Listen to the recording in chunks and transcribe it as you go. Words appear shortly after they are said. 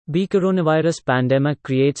Coronavirus pandemic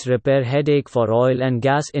creates repair headache for oil and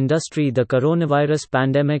gas industry. The coronavirus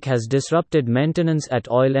pandemic has disrupted maintenance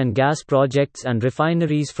at oil and gas projects and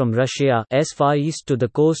refineries from Russia's Far East to the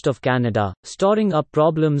coast of Canada, storing up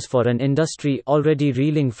problems for an industry already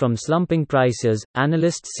reeling from slumping prices.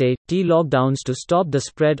 Analysts say, lockdowns to stop the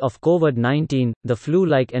spread of COVID-19, the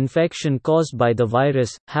flu-like infection caused by the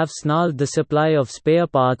virus, have snarled the supply of spare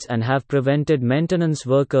parts and have prevented maintenance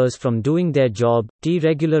workers from doing their job.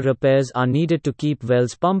 Regular repairs are needed to keep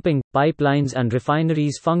wells pumping, pipelines and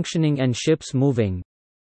refineries functioning and ships moving.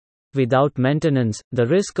 Without maintenance, the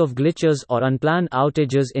risk of glitches or unplanned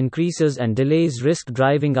outages increases and delays risk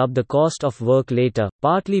driving up the cost of work later,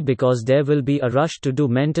 partly because there will be a rush to do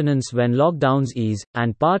maintenance when lockdowns ease,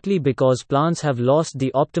 and partly because plants have lost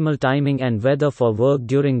the optimal timing and weather for work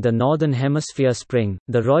during the Northern Hemisphere spring.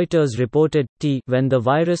 The Reuters reported, when the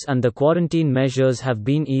virus and the quarantine measures have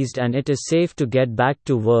been eased and it is safe to get back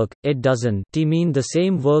to work, it doesn't mean the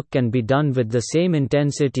same work can be done with the same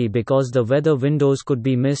intensity because the weather windows could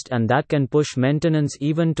be missed and that can push maintenance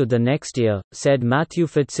even to the next year, said Matthew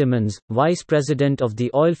Fitzsimmons, vice president of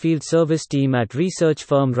the oilfield service team at research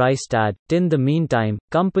firm Rystad. In the meantime,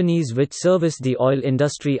 companies which service the oil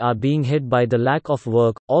industry are being hit by the lack of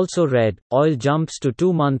work. Also read, oil jumps to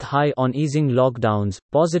 2-month high on easing lockdowns,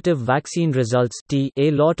 positive vaccine results.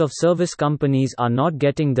 A lot of service companies are not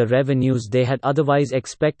getting the revenues they had otherwise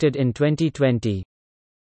expected in 2020.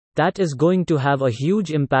 That is going to have a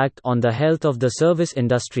huge impact on the health of the service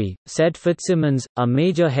industry, said Fitzsimmons. A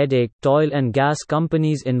major headache. Oil and gas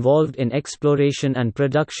companies involved in exploration and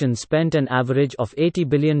production spent an average of $80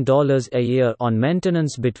 billion a year on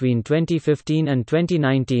maintenance between 2015 and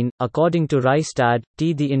 2019, according to Rystad.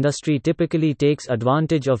 The industry typically takes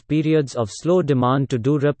advantage of periods of slow demand to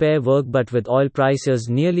do repair work, but with oil prices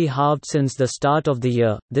nearly halved since the start of the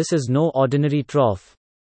year, this is no ordinary trough.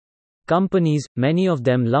 Companies, many of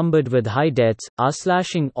them lumbered with high debts, are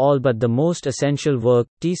slashing all but the most essential work.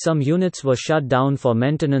 Some units were shut down for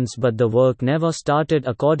maintenance but the work never started,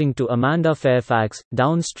 according to Amanda Fairfax,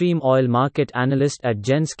 downstream oil market analyst at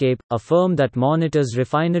Genscape, a firm that monitors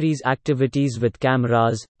refineries' activities with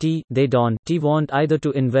cameras. They don't want either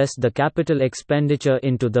to invest the capital expenditure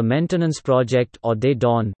into the maintenance project or they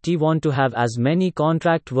don't want to have as many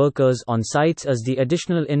contract workers on sites as the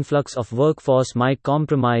additional influx of workforce might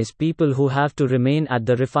compromise people who have to remain at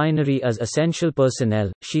the refinery as essential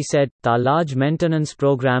personnel, she said. The large maintenance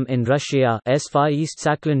program in Russia's Far East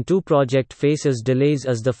Sakhalin II project faces delays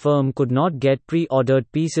as the firm could not get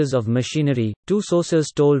pre-ordered pieces of machinery, two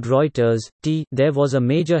sources told Reuters. There was a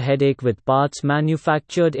major headache with parts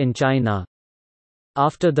manufactured in China.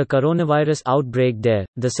 After the coronavirus outbreak there,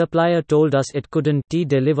 the supplier told us it couldn't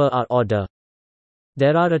deliver our order.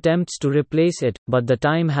 There are attempts to replace it, but the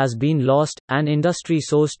time has been lost, an industry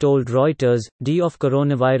source told Reuters. Of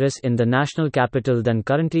coronavirus in the national capital than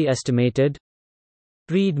currently estimated?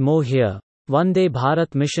 Read more here. Vande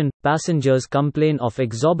Bharat mission, passengers complain of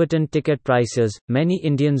exorbitant ticket prices. Many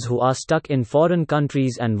Indians who are stuck in foreign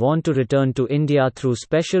countries and want to return to India through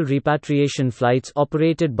special repatriation flights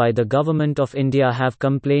operated by the Government of India have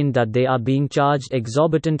complained that they are being charged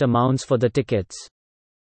exorbitant amounts for the tickets.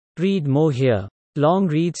 Read more here. Long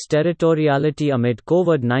reads territoriality amid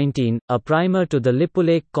COVID-19, a primer to the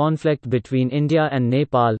Lipulekh conflict between India and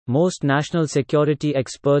Nepal. Most national security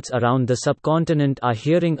experts around the subcontinent are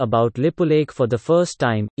hearing about Lipulekh for the first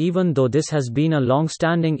time, even though this has been a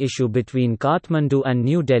long-standing issue between Kathmandu and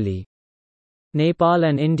New Delhi. Nepal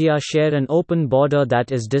and India share an open border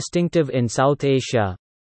that is distinctive in South Asia.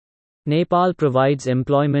 Nepal provides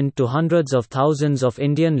employment to hundreds of thousands of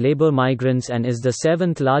Indian labour migrants and is the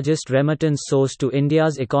seventh largest remittance source to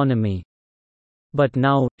India's economy. But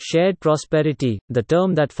now, shared prosperity, the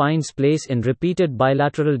term that finds place in repeated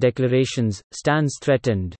bilateral declarations, stands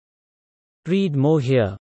threatened. Read more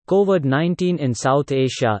here. COVID-19 in South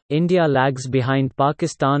Asia, India lags behind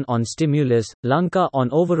Pakistan on stimulus, Lanka on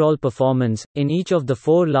overall performance. In each of the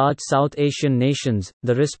four large South Asian nations,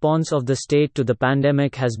 the response of the state to the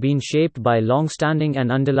pandemic has been shaped by long-standing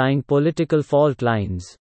and underlying political fault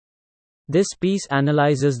lines. This piece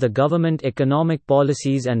analyzes the government economic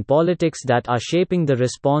policies and politics that are shaping the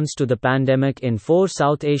response to the pandemic in four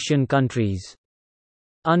South Asian countries.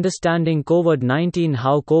 Understanding COVID-19.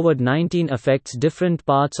 How COVID-19 affects different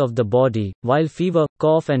parts of the body. While fever,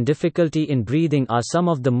 cough and difficulty in breathing are some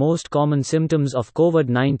of the most common symptoms of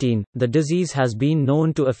COVID-19, the disease has been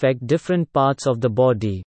known to affect different parts of the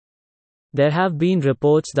body. There have been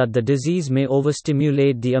reports that the disease may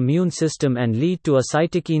overstimulate the immune system and lead to a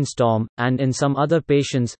cytokine storm, and in some other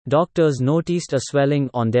patients, doctors noticed a swelling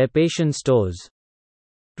on their patient's toes.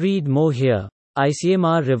 Read more here.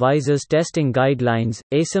 ICMR revises testing guidelines,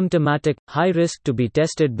 asymptomatic, high risk to be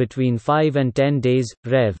tested between 5 and 10 days,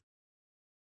 Rev.